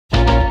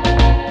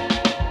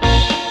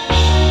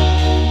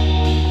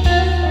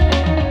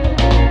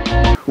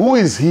Who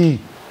is he?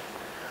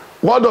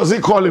 What does he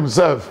call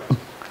himself?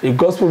 A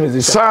gospel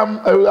musician.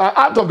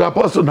 Acts of the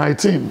Apostle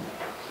 19,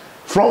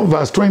 from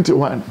verse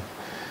 21.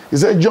 He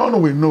said,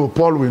 John we know,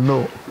 Paul we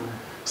know,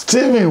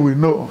 Stephen we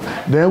know.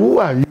 Then who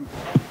are you?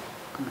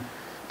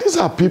 These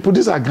are people,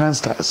 these are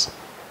gangsters.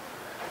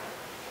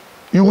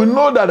 You will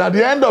know that at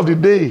the end of the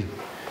day,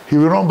 he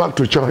will run back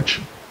to church.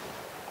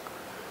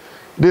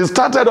 They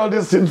started all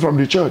these things from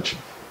the church.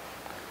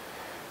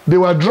 They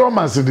were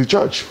drummers in the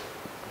church.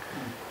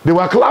 They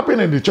were clapping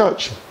in the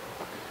church.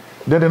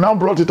 Then they now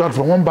brought it out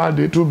from one bad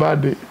day, 2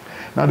 bad days.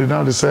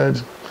 Now they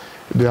said,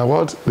 they are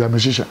what? They are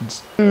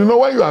musicians. You know,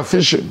 when you are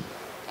fishing,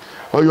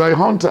 or you are a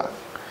hunter,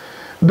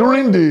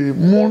 during the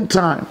moon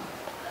time,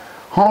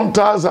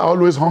 hunters are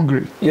always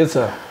hungry. Yes,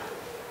 sir.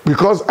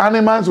 Because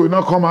animals will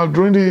not come out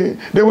during the...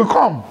 They will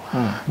come,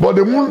 but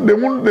they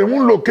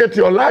won't locate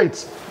your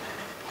light.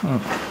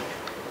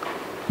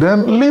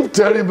 Then leave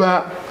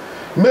Teriba.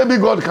 Maybe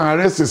God can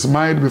arrest his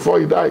mind before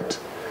he died.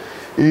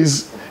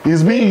 He's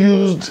being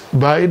used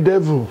by a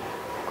devil.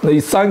 He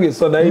sang a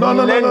song that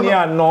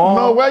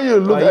no, when you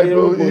look at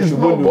it, he's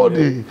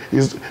nobody.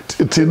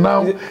 Till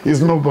now,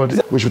 he's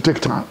nobody. We should take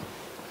time.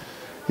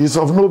 He's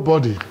of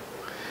nobody.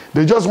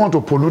 They just want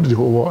to pollute the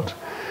whole world.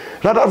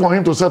 Rather for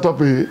him to set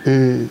up a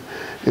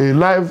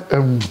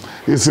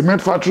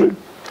cement factory,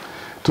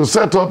 to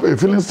set up a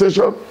filling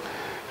station,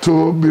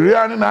 to be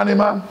rearing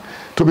animal,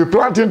 to be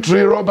planting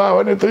tree, rubber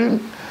or anything,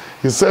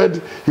 he said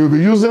he will be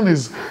using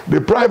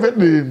the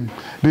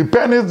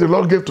pennies the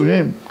Lord gave to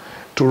him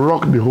to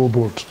rock the whole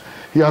boat.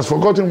 He has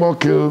forgotten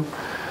what killed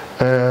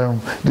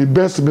the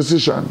best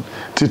musician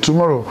till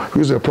tomorrow,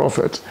 who is a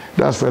prophet.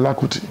 That's Fela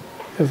Kuti.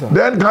 Yes, sir.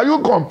 Then can you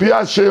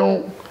compare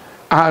Sheung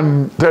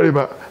and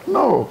Teriba?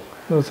 No.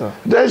 No, sir.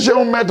 Then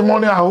Sheung met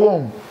money at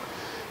home.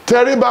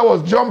 Teriba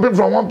was jumping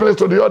from one place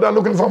to the other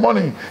looking for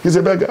money. He's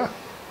a beggar.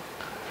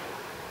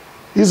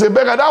 He's a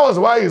beggar. That was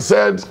why he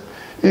said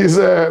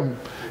to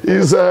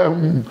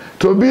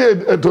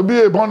be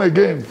a born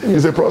again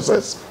is a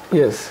process.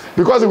 Yes.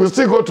 Because he will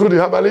still go through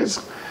the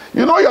herbalist.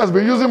 You know, he has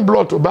been using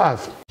blood to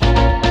bath.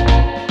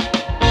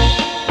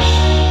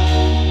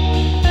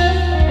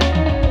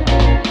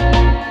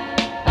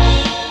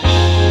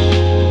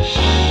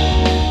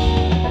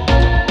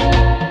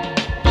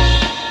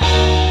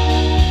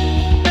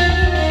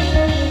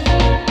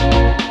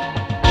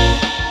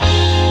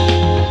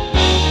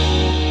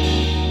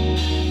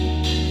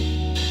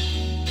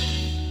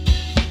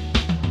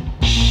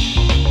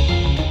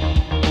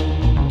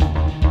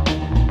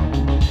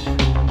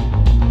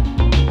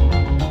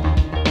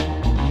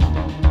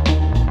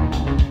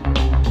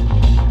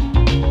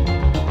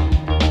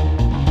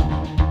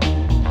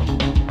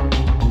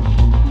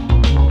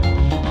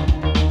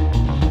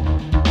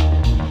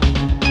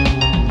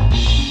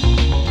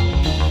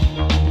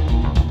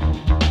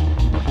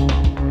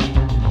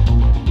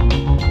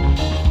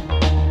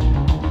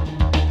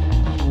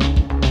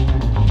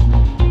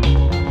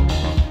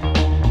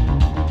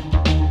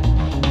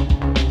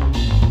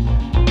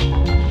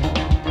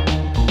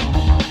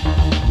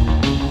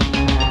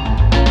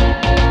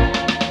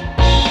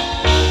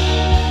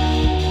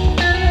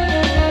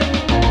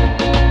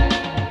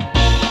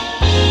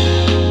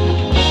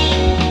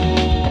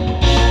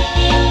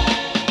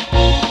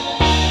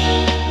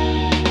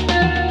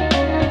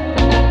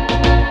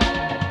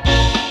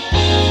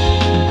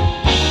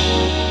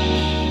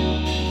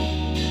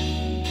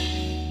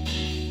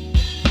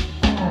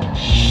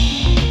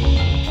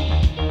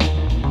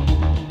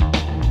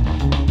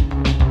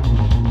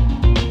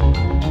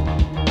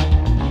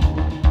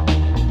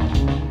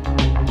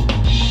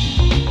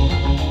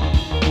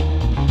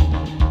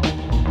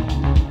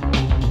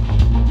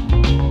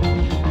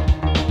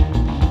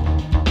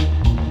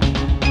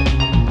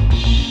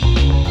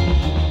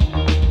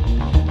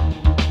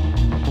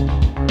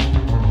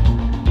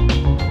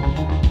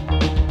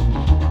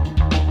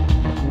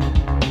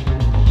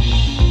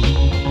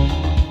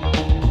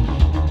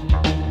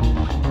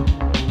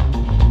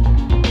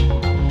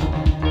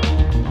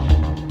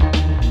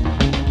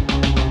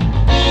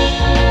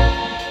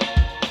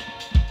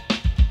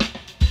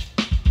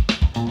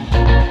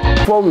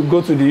 Before we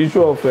go to the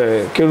issue of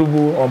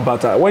Kerubu on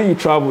Bata, when you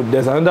travel,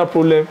 there's another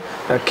problem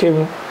that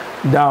came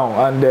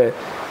down, and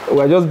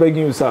we're just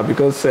begging you, sir,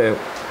 because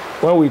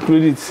when we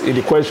included it in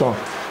the question,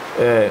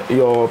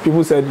 your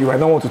people said you might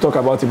not want to talk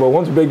about it, but I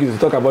want to beg you to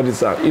talk about it,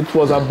 sir. It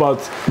was about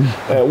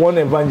one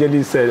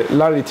evangelist,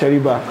 Lanre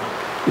Teriba,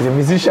 is a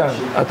musician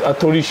at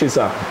Atorise,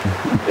 sir.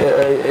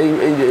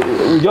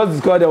 We just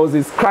discovered there was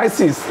this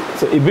crisis.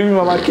 So a baby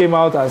mama came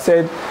out and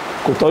said,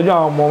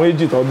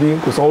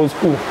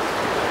 school.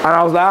 And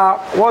I was like,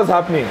 what's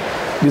happening?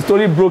 The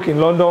story broke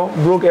in London,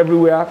 broke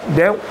everywhere.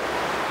 Then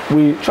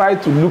we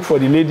tried to look for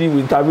the lady,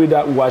 we interviewed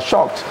her, we were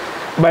shocked.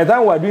 By the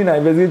time we were doing our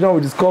investigation, we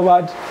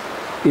discovered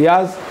he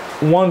has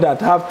one that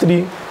have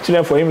 3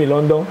 children for him in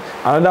London,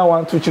 another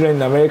one, 2 children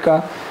in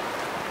America,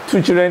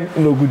 2 children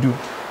in Ogudu.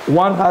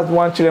 One has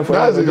 1 children for him.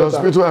 That's the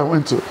hospital I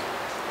went to.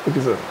 Okay,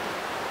 sir.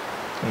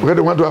 Where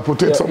they want to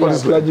amputate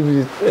somebody's leg.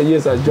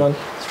 Yes, sir, John.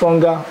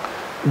 Stronger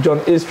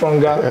John A.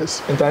 Stronger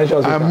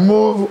International I Hospital.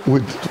 moved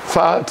with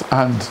fat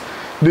and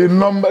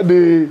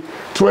the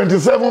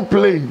 27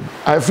 plane.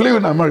 I flew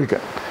in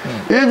America.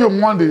 If you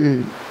want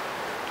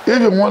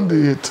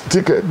the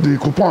ticket, the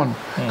coupon,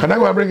 can I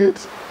go and bring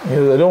it?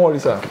 Yes, don't worry,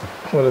 sir.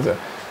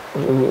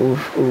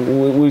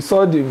 We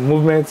saw the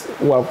movement.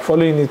 We are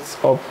following it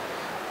up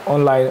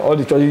online. All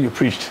the churches you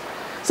preached.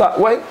 So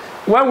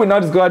when we now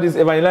discovered this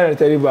Lanre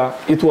Teriba,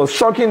 it was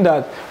shocking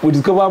that we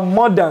discovered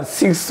more than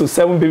 6 to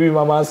 7 baby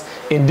mamas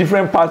in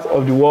different parts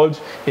of the world,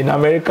 in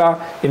America,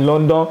 in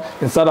London,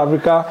 in South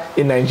Africa,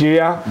 in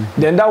Nigeria.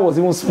 Then that was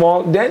even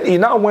small. Then he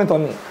now went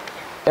on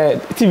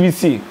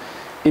TVC,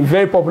 a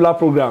very popular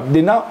program.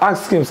 They now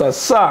asked him, sir,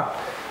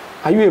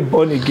 are you a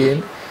born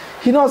again?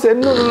 He now said,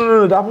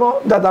 no,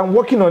 that I'm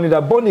working on it.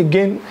 That born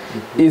again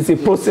is a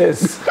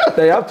process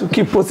that you have to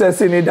keep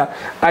processing it. That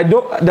I'm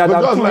too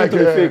like, to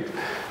be fake.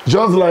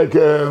 Just like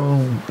there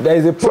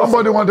is a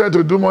somebody wanted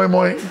to do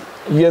moi.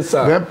 Yes,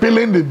 sir. Then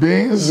peeling the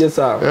beans. Yes,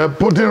 sir.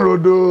 Putting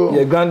rodo.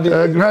 Yeah, grinding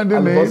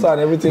it.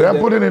 And everything. Then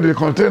putting in the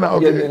container.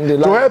 Okay. Yeah,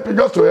 to help you,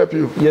 just to help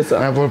you. Yes,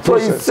 sir. So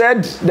he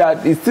said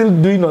that he's still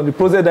doing on the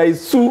process that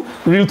is too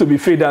real to be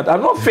fake. That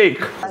I'm not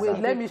fake. Wait,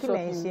 let me show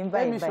you.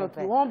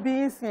 One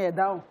beans here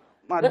down.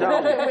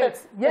 Wait,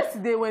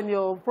 yesterday when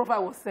your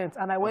profile was sent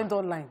and I went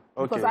online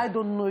because I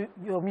don't know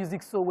your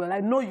music so well.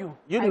 I know you.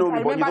 You know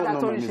me, but you don't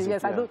know my music.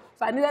 Yes, I don't.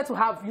 So I needed to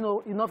have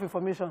enough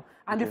information.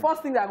 And the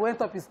first thing that went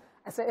up is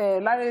I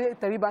said Lanre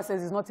Teriba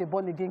says he's not a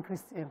born again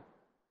Christian.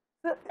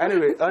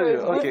 Anyway,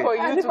 okay.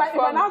 If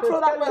I now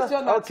throw that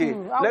question at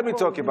you, let me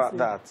talk about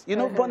that. You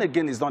know, born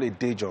again is not a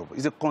day job.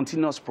 It's a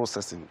continuous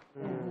processing.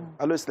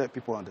 I always let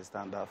people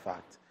understand that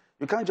fact.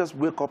 You can't just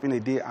wake up in a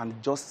day and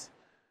just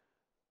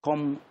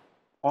come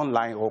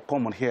online or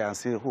come on here and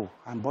say, oh,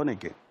 I'm born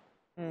again.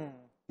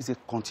 It's a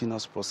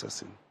continuous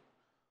processing.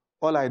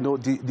 All I know,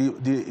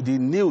 the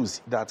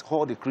news that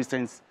all the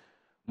Christians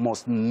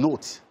must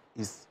note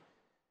is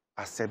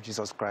accept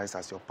Jesus Christ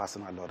as your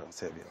personal Lord and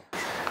Savior.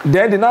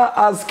 Then they now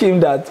ask him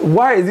that,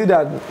 why is it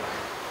that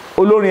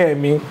Olori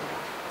and me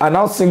are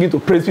now singing to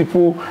praise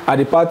people at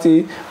the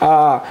party,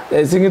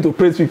 singing to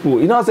praise people?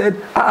 He now said,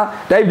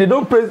 that if they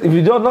don't praise, if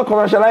you do not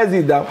commercialize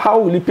it, that how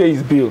will he pay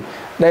his bill?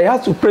 That he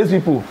has to praise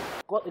people.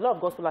 A lot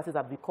of gospel artists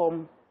have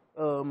become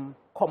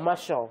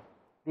commercial.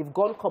 They've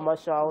gone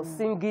commercial,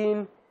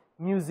 singing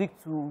music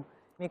to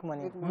make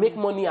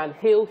money and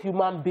hail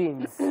human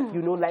beings.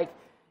 You know, like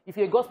if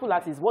you're a gospel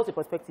artist, what's your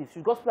perspective?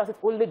 Should gospel artists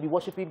only be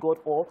worshiping God,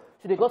 or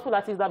should a gospel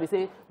artist now be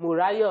saying,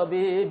 Moriah,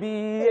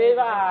 baby,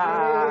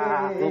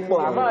 Eva,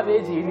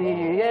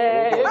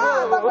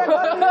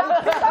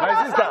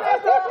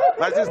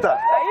 My sister.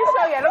 Are you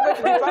sure you're not going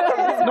to be part of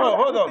this? No,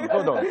 hold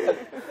on.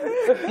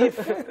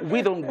 If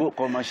we don't go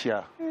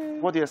commercial,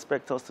 what do you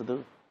expect us to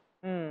do?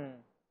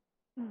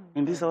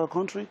 In this our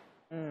country?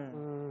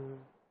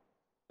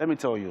 Let me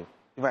tell you,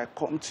 if I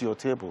come to your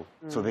table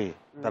today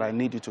that I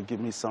need you to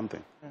give me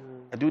something,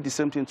 I do the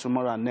same thing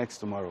tomorrow and next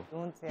tomorrow,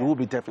 you will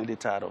be definitely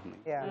tired of me.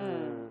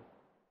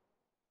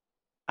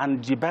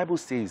 And the Bible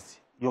says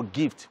your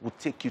gift will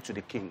take you to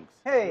the kings.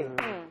 Hey.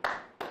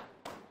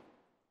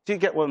 Do you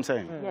get what I'm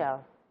saying? Yeah.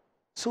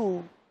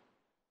 So,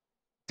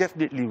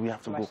 definitely we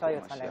have to go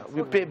commercial.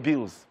 We pay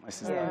bills, my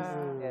sister.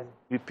 Yes.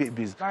 We pay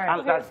bills.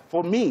 And like,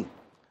 for me,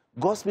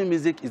 gospel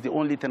music is the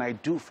only thing I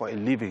do for a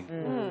living.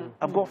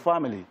 I've got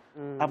family.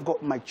 I've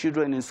got my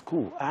children in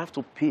school. I have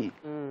to pay.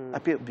 I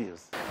pay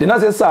bills. They now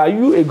say, sir, are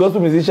you a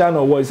gospel musician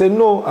or what? He said,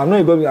 no, I'm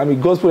not a gospel, I'm a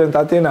gospel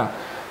entertainer.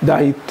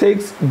 That he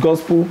takes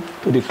gospel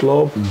to the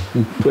club,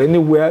 to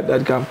anywhere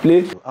that can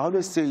play. I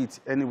always say it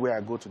anywhere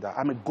I go to that.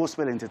 I'm a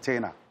gospel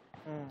entertainer.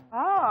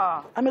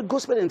 I'm a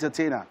gospel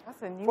entertainer.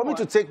 That's a new For me one.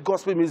 to take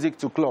gospel music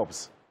to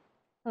clubs.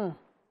 I'm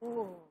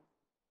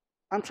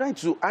trying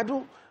to,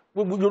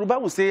 Yoruba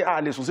will say,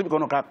 I don't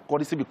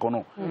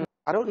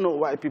know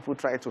why people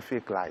try to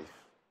fake life.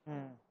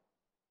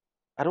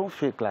 I don't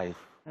fake life.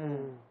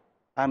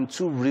 I'm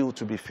too real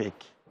to be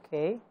fake.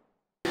 Okay.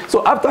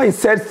 So after he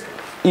said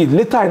it,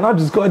 later I now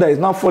discovered that he's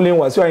now following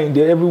Wasiu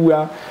Ayinde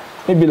everywhere.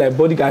 Maybe like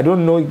bodyguard, I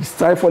don't know. He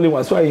started following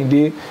Wasiu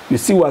Ayinde. You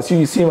see Wasiu,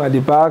 you see him at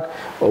the back.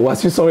 Or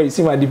Wasiu somewhere, you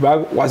see him at the back.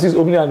 Wasiu's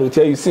opening an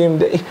hotel, you see him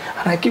there.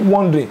 And I keep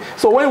wondering.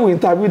 So when we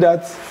interviewed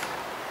that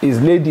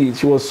his lady,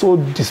 she was so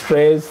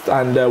distressed,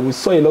 and we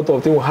saw a lot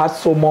of things. We heard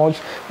so much.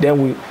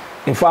 Then we,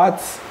 in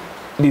fact,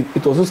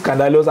 it was so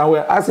scandalous. And we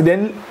asked,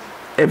 then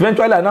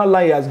eventually I now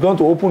learned he has gone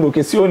to open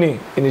Okesioni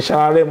in the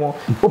Shararemo,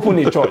 open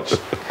a church.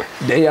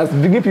 Then he has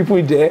bringing people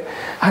in there.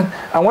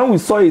 And when we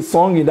saw a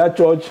song in that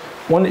church,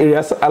 one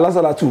area,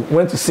 Alasalatu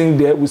went to sing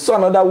there. We saw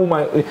another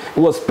woman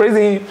who was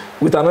praising him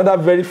with another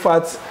very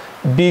fat,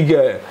 big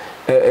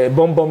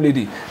bum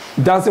lady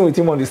dancing with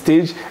him on the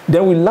stage.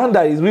 Then we learned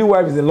that his real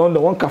wife is in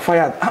London, one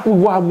Kafayat. We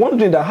were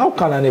wondering that how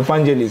can an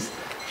evangelist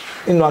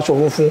in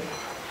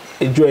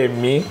enjoy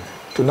me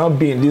to now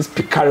be in this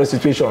precarious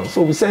situation.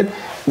 So we said,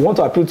 we want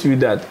to appeal to you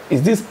that,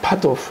 is this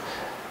part of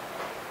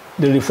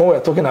the reform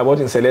we're talking about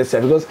in Celestia?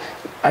 Because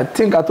I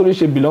think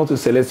Atorise belongs to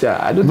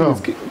Celestia. I don't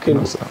think it's...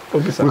 No, sir.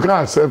 Okay, sir. We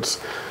can't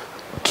accept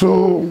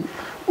two...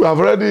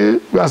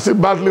 we are still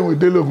battling with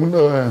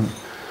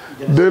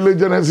Daily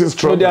Genesis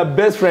trouble. So they are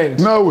best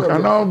friends? No, we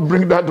cannot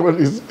bring that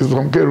one. It's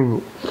from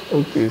Kerubu.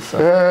 Okay,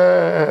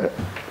 sir.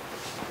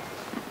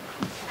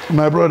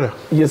 My brother.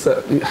 Yes,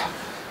 sir.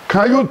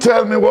 Can you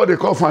tell me what they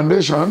call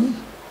foundation?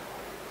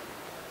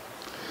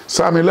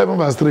 Psalm 11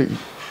 verse 3.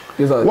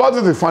 Yes, sir. What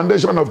is the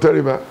foundation of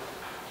Teriba?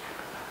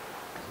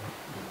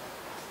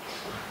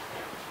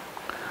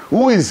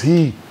 Who is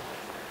he?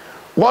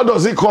 What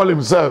does he call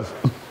himself?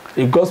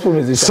 A gospel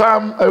musician.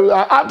 Psalm,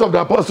 Acts of the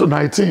Apostle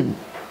 19,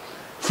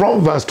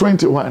 from verse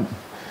 21.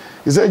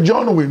 He said,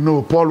 John we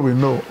know, Paul we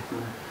know,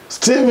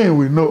 Stephen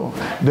we know.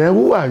 Then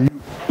who are you?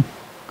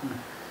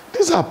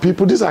 These are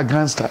people, these are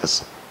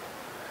gangsters.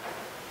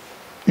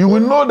 You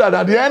will know that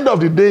at the end of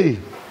the day,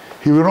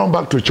 he will run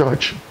back to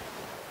church.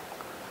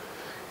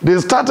 They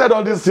started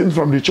all these things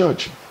from the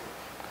church.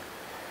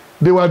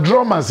 They were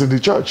drummers in the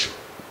church.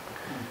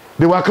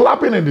 They were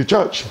clapping in the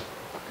church.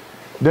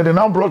 Then they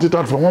now brought it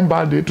out from one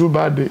bad day, 2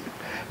 bad day.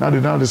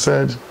 Now they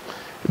said,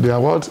 they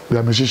are what? They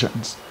are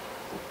musicians.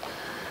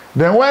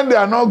 Then when they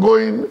are not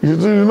going, you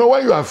know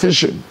when you are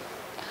fishing,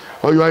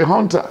 or you are a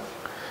hunter,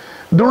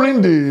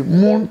 during the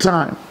moon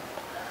time,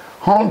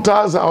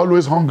 hunters are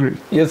always hungry.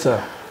 Yes,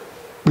 sir.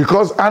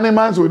 Because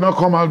animals will not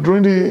come out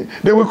during the,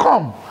 they will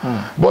come,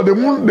 but they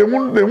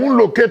won't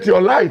locate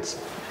your light.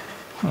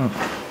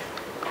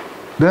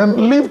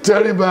 Then leave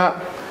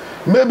Teriba.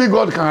 Maybe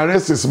God can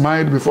arrest his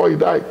mind before he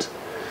died.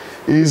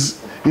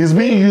 He's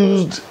being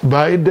used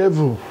by a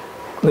devil.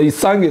 He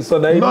sang a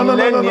song that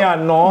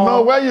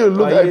no, when you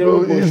look at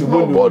it, he's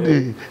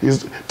nobody.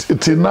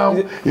 Till now,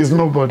 he's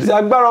nobody. If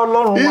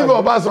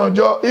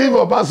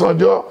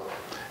Obasanjo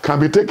can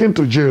be taken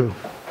to jail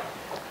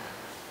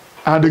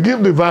and they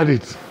give the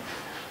verdict,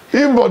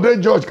 if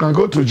Bode George can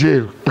go to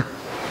jail,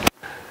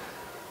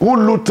 who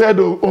looted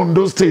on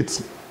those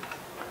states?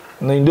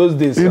 No, in those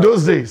days. In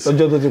those days.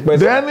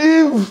 Then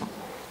if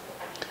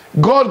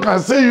God can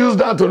still use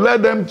that to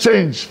let them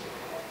change,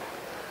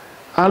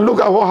 and look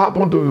at what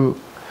happened to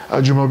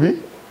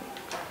Ajumobi,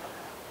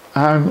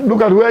 and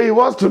look at where he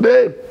was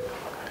today.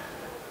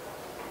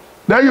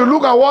 Then you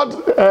look at what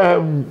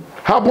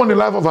happened in the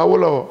life of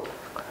Awolowo,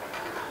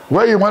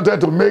 where he wanted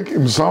to make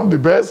himself the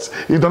best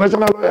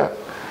international lawyer.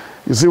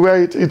 You see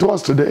where it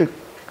was today.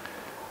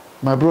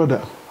 My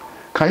brother,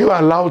 can you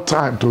allow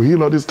time to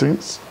heal all these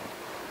things?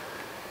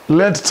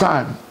 Let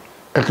time,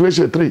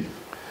 Ecclesia 3,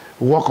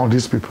 work on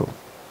these people.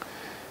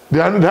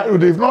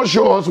 They've not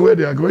shown us where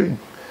they are going.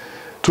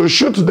 To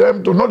shoot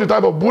them, to know the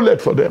type of bullet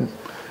for them,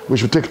 we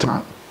should take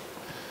time.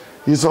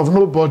 It's of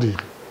nobody.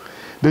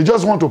 They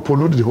just want to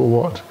pollute the whole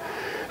world.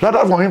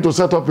 Rather for him to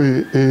set up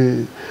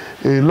a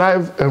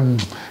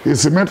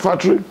cement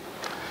factory,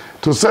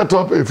 to set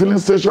up a filling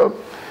station,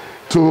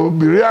 to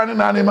be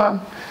rearing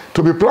animal,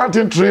 to be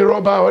planting tree,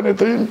 rubber or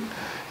anything,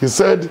 he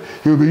said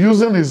he will be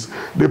using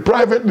the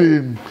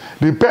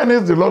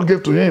pennies the Lord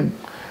gave to him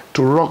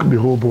to rock the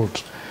whole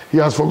boat. He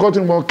has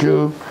forgotten what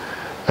killed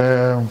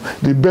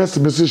the best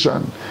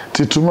musician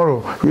till tomorrow,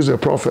 who is a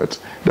prophet.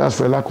 That's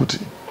Fela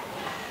Kuti.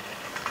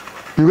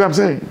 You know what I'm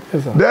saying?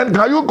 Yes, sir. Then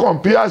can you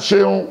compare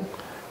Sheung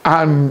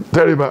and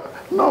Teriba?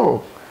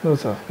 No. No,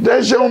 sir.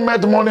 Then Sheung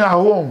met money at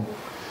home.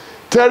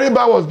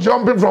 Teriba was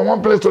jumping from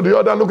one place to the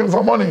other looking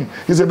for money.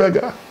 He's a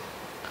beggar.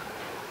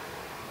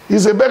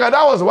 He's a beggar.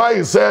 That was why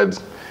he said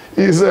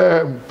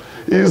to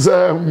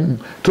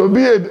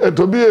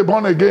be a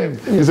born again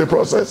is a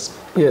process.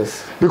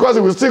 Yes. Because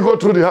he will still go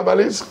through the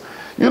herbalist.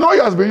 You know he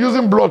has been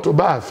using blood to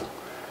bath.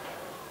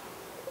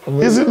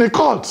 He's in the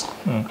court.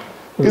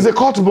 He's a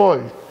court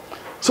boy.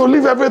 So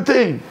leave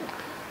everything.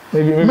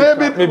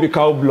 Maybe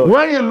cow blood.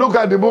 When you look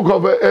at the book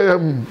of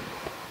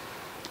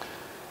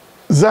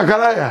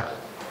Zechariah,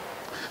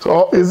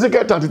 so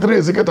Ezekiel 33,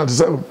 Ezekiel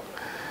 37.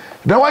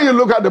 Then when you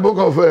look at the book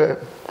of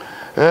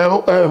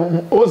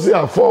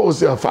Hosea 4,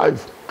 Hosea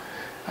 5,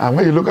 and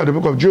when you look at the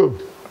book of Job,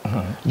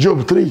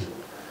 Job 3,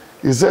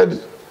 he said,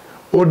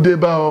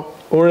 Odeba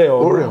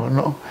Oreo,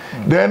 no.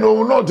 Then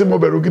no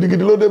Timoberu Gidi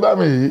Lodeba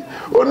me.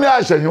 Only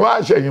Ashen,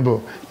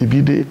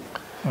 Ibide.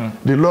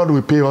 The Lord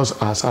will pay us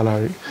our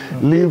salary.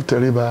 Leave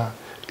Teriba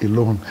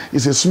alone.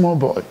 He's a small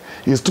boy.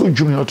 He's too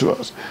junior to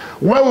us.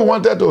 When we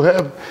wanted to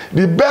help,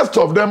 the best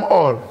of them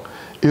all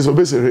is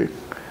Obesere.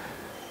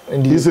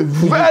 He's a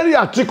very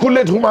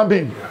articulate human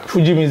being.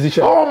 Fuji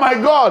musician. Oh my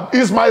God,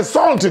 he's my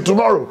son till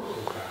tomorrow.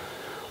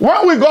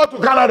 When we go to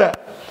Canada,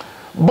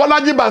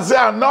 Bolaji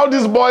Basia, now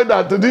this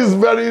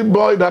very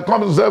boy that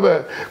comes to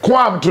serve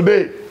Kwam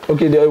today.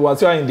 Okay,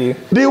 what's your idea?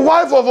 The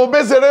wife of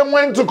Obesere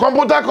went to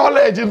computer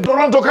college in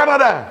Toronto,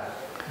 Canada.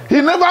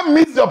 He never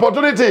missed the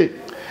opportunity.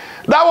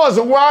 That was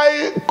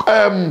why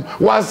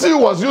Wasiu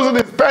was using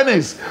his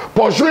pennies,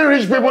 pursuing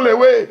rich people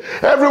away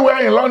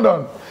everywhere in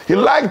London. He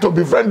liked to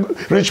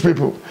befriend rich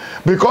people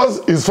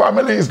because his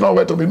family is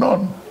nowhere to be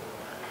known.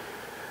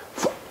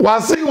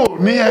 Wasiu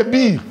ni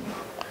ebi.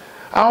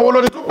 Àwọn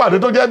olórí tó pàdé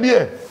tó jẹ́ bí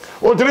ẹ̀.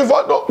 O ti rí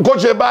fọ́tò kó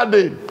ṣe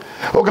birthday.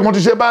 Okay, mo ti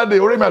ṣe birthday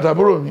orí mi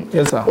àtàbúrò mi.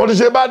 Yes, sir. Mo ti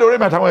ṣe birthday orí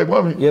mi àtàwọn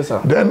ẹ̀gbọ́n mi. Yes,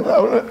 sir. Then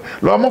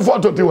lọ mú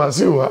fọ́tò ti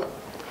Wasiu wá.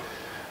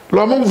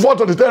 lọ mú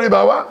fọ́tò ti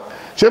Teriba wá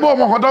ṣé bó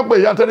ọmọ kan tó pè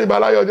ìyá Teriba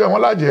láyọ̀ ọjọ́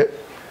wọn lájẹ́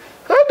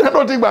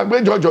ẹ̀ẹ́dẹ́gbẹ́ ti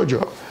gbàgbé jọjọjọ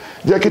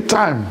jẹ́ kí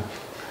time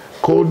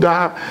kó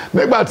dáa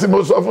nígbà tí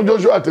mo sọ fún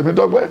Joshua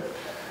Tèmítọ́pẹ́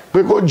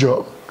pé kó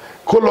jọ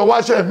kó lọ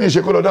wáṣẹ́ mi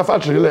ṣe kó lọ dá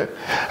fàtìrí lẹ̀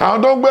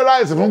àwọn tó ń gbé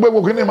ráìsì fún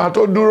gbégbó kí ni màá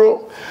tó dúró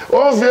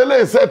ó ń fi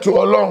eléyìí sẹ́tù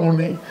Ọlọ́run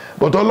ni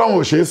but Ọlọ́run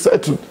ò ṣe é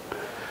sẹ́tù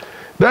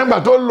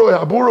nígbà tó lo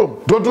àbúrò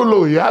tó tún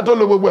lo ìyá tó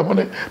lo gbogbo ẹ̀mọ́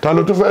ni ta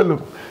ló tún fẹ́ lò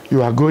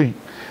you are going.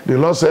 The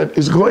Lord said,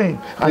 it's going,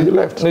 and he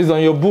left. It's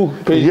on your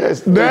book, page,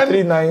 yes.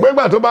 Then,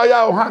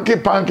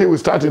 hanky-panky will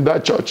start in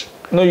that church.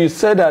 No, you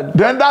said that.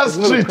 Then that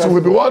street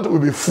will be what? Will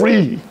be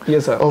free,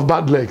 yes, sir, of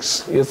bad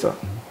legs. Yes, sir.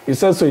 You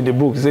said so in the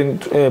book. It's in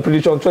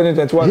prediction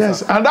 2021. Yes,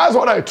 sir. And that's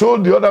what I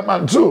told the other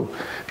man too.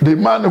 The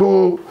man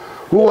who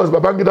was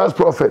Babangida's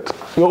prophet.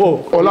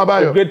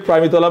 Olabayo. The great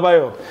primate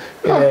Olabayo.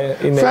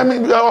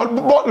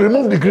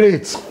 Remove the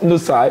great. No,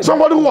 sir.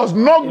 Somebody who was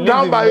knocked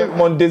down by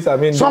Mondays. I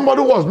mean,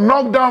 somebody who was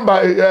knocked down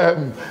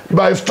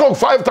by stroke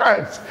 5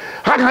 times.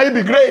 How can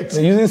he be great?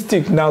 They're using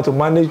stick now to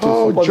manage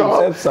to support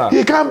himself, sir.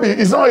 He can't be.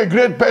 He's not a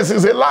great person.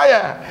 He's a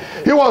liar.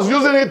 He was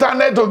using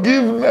internet to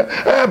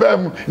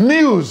give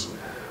news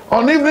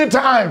on evening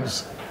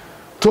times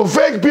to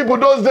fake people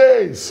those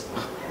days.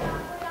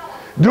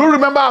 Do you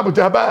remember Abu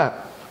Jabbar?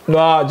 No,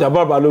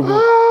 Jabbar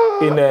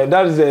Balogun.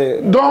 That is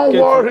a. Don't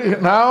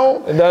worry now.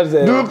 That's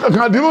a.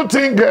 Do you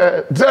think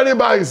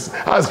Teriba is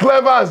as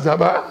clever as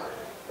Jabbar?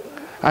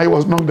 And he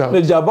was knocked down.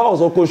 The Jabbar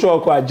was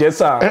Okosho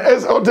Ajesa.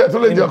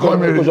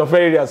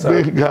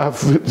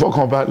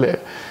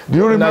 Do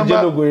you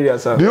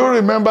remember? Do you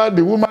remember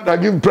the woman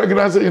that gave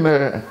pregnancy in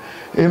a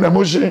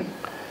Mushi?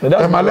 No,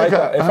 that's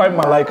Malaika. A fine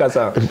Malaika,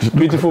 sir.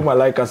 Beautiful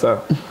Malaika, sir.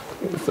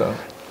 So.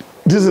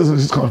 This is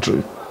this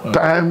country.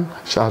 Time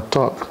shall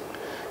talk.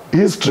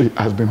 History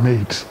has been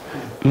made.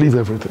 Leave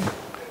everything.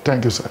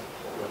 Thank you, sir.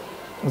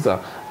 Sir,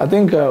 I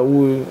think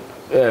we'll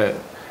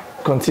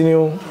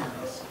continue.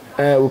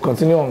 We'll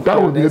continue on.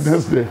 That will be the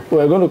next day.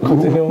 We're going to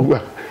continue.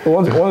 We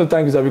want to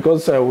thank you, sir,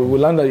 because we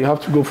learned that you have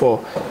to go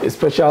for a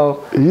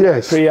special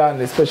prayer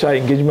and a special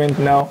engagement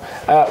now.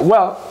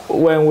 Well,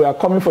 when we are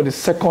coming for the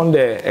second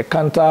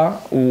encounter,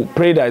 we'll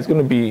pray that it's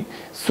going to be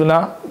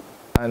sooner,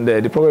 and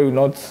the prophet will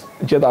not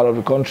jet out of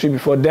the country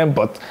before then.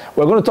 But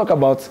we're going to talk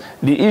about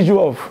the issue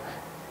of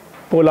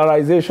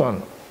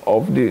polarization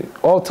of the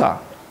altar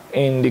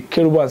in the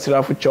Kerubu and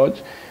Seraphim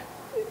Church,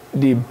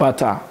 the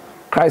Bata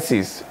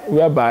crisis,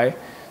 whereby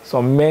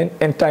some men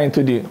enter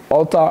into the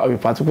altar of a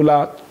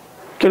particular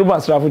Kerubu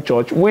and Seraphim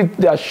Church with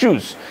their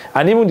shoes,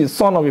 and even the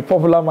son of a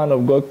popular man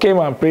of God came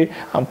and prayed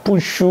and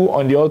put shoe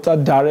on the altar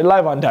direct,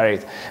 live and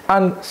direct,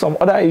 and some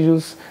other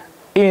issues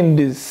in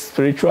the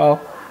spiritual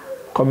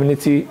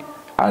community,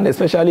 and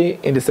especially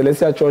in the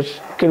Celestial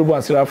Church, Kerubu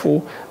and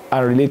Seraphim,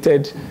 and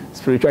related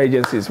spiritual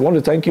agencies. We want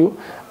to thank you.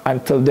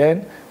 Until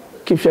then,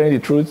 keep sharing the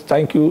truth.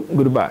 Thank you.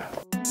 Goodbye.